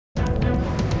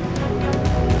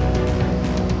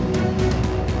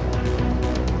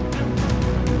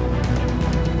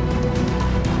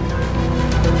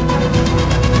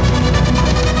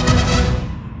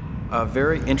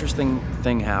very interesting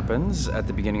thing happens at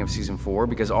the beginning of season 4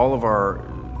 because all of our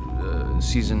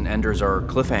season enders are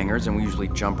cliffhangers and we usually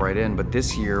jump right in, but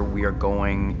this year we are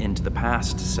going into the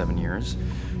past 7 years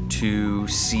to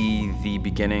see the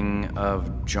beginning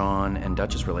of John and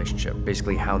Dutch's relationship,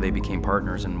 basically how they became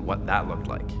partners and what that looked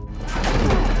like.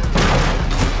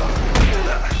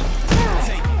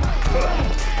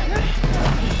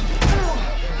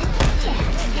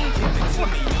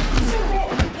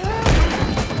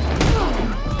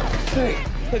 Hey,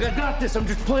 look, I got this. I'm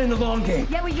just playing the long game.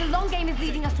 Yeah, well, your long game is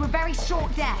leading us to a very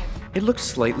short death. It looks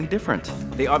slightly different.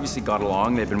 They obviously got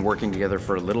along, they've been working together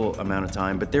for a little amount of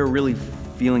time, but they were really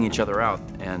feeling each other out,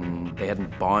 and they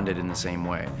hadn't bonded in the same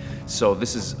way. So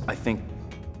this is, I think,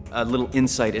 a little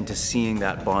insight into seeing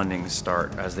that bonding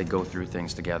start as they go through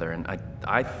things together, and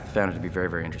I found it to be very,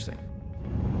 very interesting.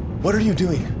 What are you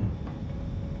doing?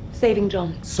 Saving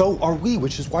John. So are we,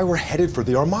 which is why we're headed for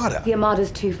the Armada. The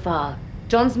Armada's too far.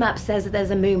 John's map says that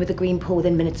there's a moon with a green pool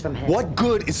within minutes from here. What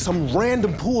good is some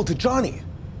random pool to Johnny?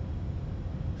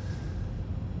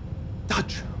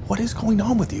 Dutch, what is going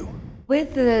on with you?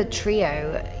 With the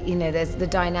trio, you know, there's the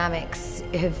dynamics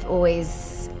have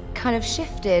always kind of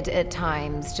shifted at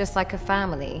times, just like a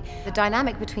family. The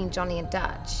dynamic between Johnny and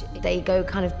Dutch, they go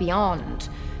kind of beyond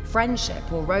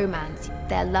friendship or romance.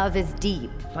 Their love is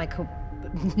deep, like a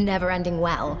never-ending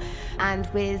well. And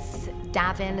with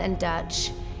Davin and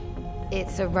Dutch,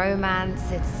 it's a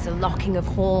romance, it's a locking of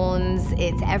horns,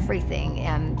 it's everything.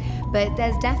 But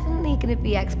there's definitely going to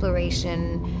be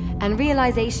exploration and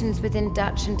realizations within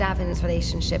Dutch and Davin's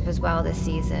relationship as well this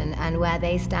season, and where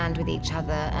they stand with each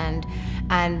other, and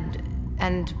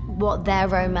what their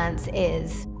romance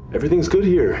is. Everything's good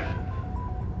here.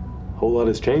 A whole lot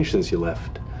has changed since you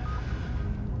left.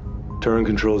 Turin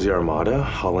controls the Armada.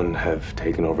 Holland have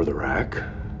taken over the rack.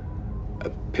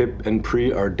 Pip and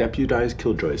Pre are deputized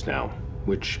Killjoys now,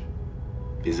 which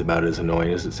is about as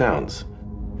annoying as it sounds.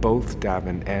 Both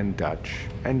Davin and Dutch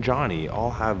and Johnny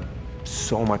all have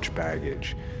so much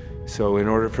baggage. So in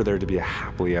order for there to be a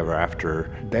happily ever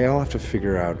after, they all have to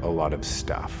figure out a lot of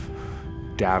stuff.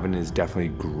 Davin is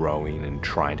definitely growing and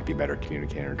trying to be a better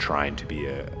communicator, trying to be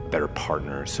a better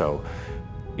partner. So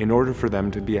in order for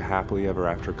them to be a happily ever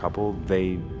after couple,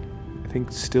 they, I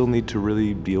think, still need to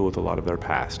really deal with a lot of their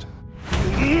past.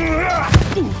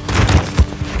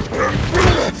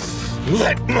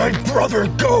 Let my brother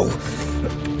go!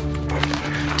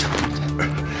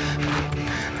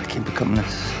 I can't become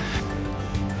this.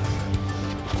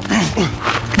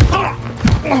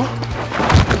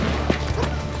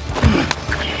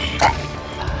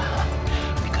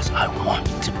 Because I want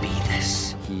to be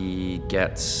this. He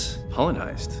gets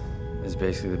Hollandized, is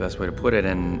basically the best way to put it,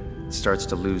 and starts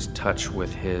to lose touch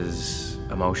with his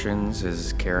emotions,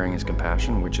 his caring, his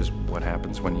compassion, which is what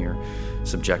happens when you're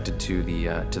subjected to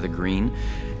the green.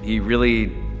 He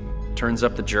really turns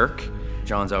up the jerk.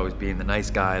 John's always being the nice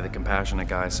guy, the compassionate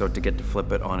guy, so to get to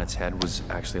flip it on its head was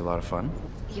actually a lot of fun.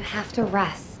 You have to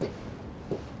rest.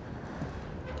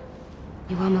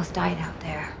 You almost died out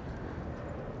there,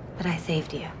 but I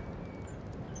saved you.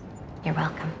 You're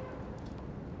welcome.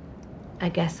 I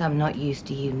guess I'm not used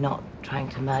to you not trying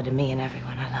to murder me and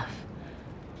everyone I love.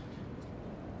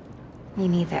 Me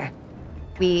neither.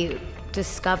 We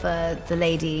discover the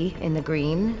lady in the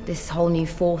green, this whole new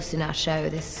force in our show,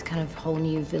 this kind of whole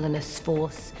new villainous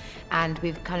force, and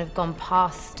we've kind of gone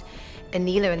past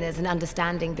Anila, and there's an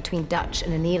understanding between Dutch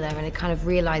and Anila, and a kind of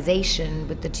realization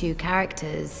with the two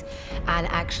characters, and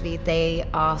actually they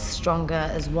are stronger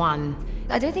as one.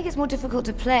 I don't think it's more difficult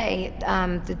to play,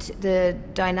 the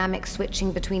dynamic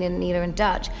switching between Anila and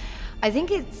Dutch. I think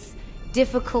it's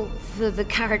difficult for the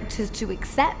characters to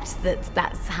accept that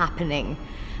that's happening.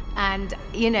 And,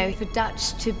 you know, for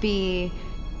Dutch to be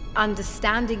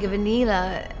understanding of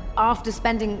Anila after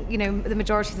spending, you know, the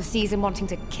majority of the season wanting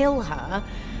to kill her,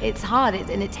 it's hard,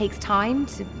 and it takes time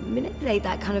to manipulate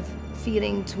that kind of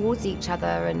feeling towards each other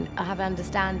and have an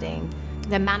understanding.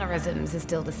 Their mannerisms are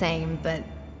still the same, but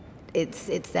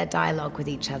it's their dialogue with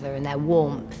each other and their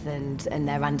warmth and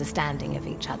their understanding of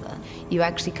each other. You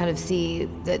actually kind of see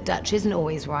that Dutch isn't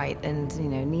always right, and, you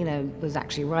know, Nina was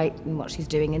actually right in what she's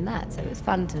doing in that, so it's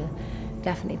fun to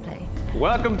definitely play.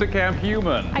 Welcome to Camp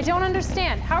Human. I don't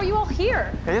understand. How are you all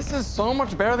here? This is so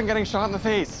much better than getting shot in the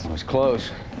face. It was close.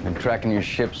 Been tracking your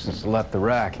ship since it left the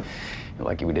rack. You're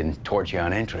lucky we didn't torch you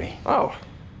on entry. Oh.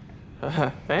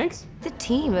 Thanks. The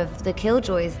team of the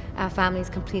Killjoys, our family's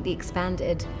completely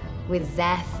expanded with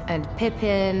Zeth and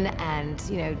Pippin and,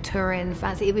 you know, Turin,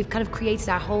 Fancy. We've kind of created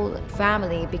our whole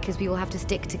family because we all have to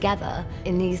stick together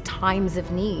in these times of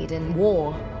need and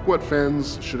war. What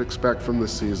fans should expect from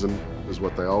this season is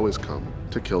what they always come.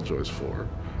 to Killjoys 4.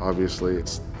 Obviously,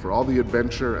 it's for all the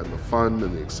adventure and the fun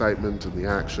and the excitement and the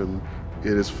action.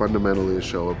 It is fundamentally a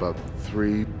show about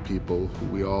three people who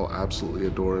we all absolutely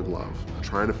adore and love,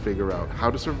 trying to figure out how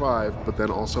to survive, but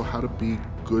then also how to be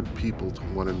good people to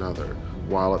one another,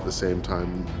 while at the same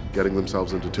time getting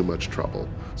themselves into too much trouble.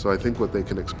 So I think what they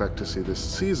can expect to see this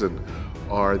season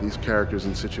are these characters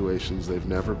in situations they've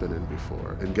never been in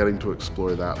before, and getting to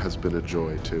explore that has been a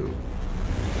joy too.